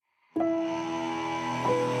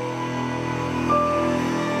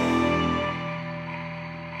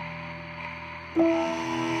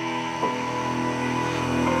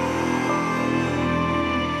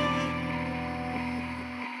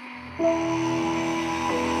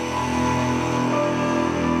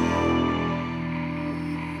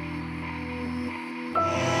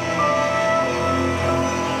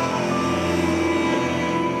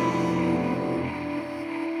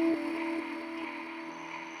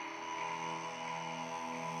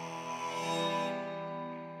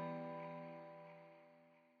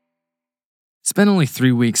It's been only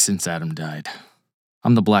 3 weeks since Adam died.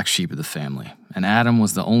 I'm the black sheep of the family, and Adam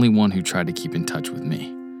was the only one who tried to keep in touch with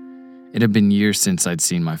me. It had been years since I'd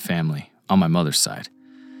seen my family, on my mother's side.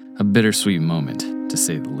 A bittersweet moment, to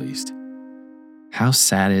say the least. How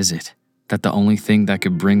sad is it that the only thing that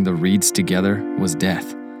could bring the Reeds together was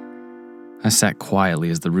death? I sat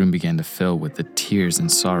quietly as the room began to fill with the tears and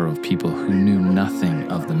sorrow of people who knew nothing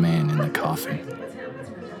of the man in the coffin.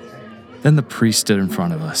 Then the priest stood in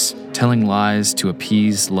front of us, telling lies to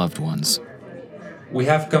appease loved ones. We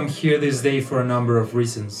have come here this day for a number of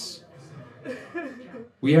reasons.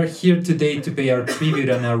 We are here today to pay our tribute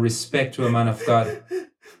and our respect to a man of God,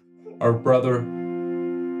 our brother,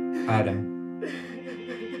 Adam.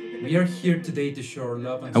 We are here today to show our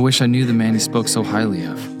love and I wish I knew the man he spoke so highly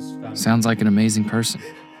of. Sounds like an amazing person.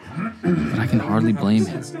 But I can hardly blame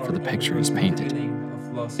him for the picture he's painted.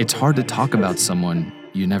 It's hard to talk about someone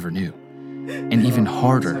you never knew, and even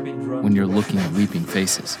harder when you're looking at weeping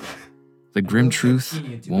faces. The grim truth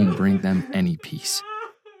won't bring them any peace.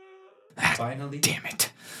 Damn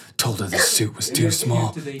it. Told her the suit was too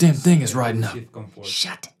small. Damn thing is riding up.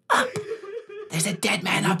 Shut up. There's a dead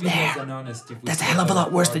man up there. That's a hell of a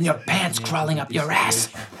lot worse than your pants crawling up your ass.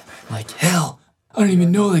 Like hell. I don't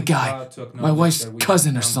even know the guy. My wife's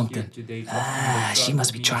cousin or something. She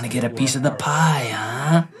must be trying to get a piece of the pie,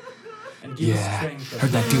 huh? Yeah,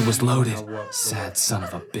 heard that dude was loaded. Sad son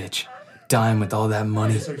of a bitch. Dying with all that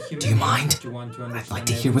money. Do you mind? I'd like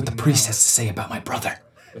to hear what the priest has to say about my brother.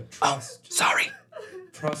 Oh, sorry.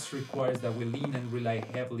 Trust requires that we lean and rely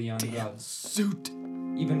heavily on God, Suit.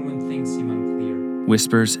 even when things seem unclear.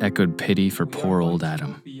 Whispers echoed pity for poor old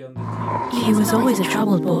Adam. He was always a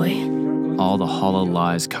troubled boy. All the hollow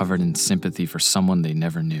lies covered in sympathy for someone they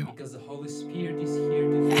never knew. Because the Holy Spirit is here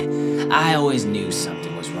to I always knew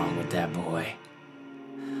something was wrong with that boy.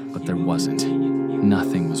 But there wasn't.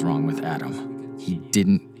 Nothing was wrong with Adam. He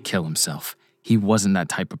didn't kill himself. He wasn't that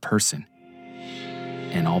type of person.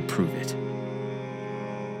 And I'll prove it.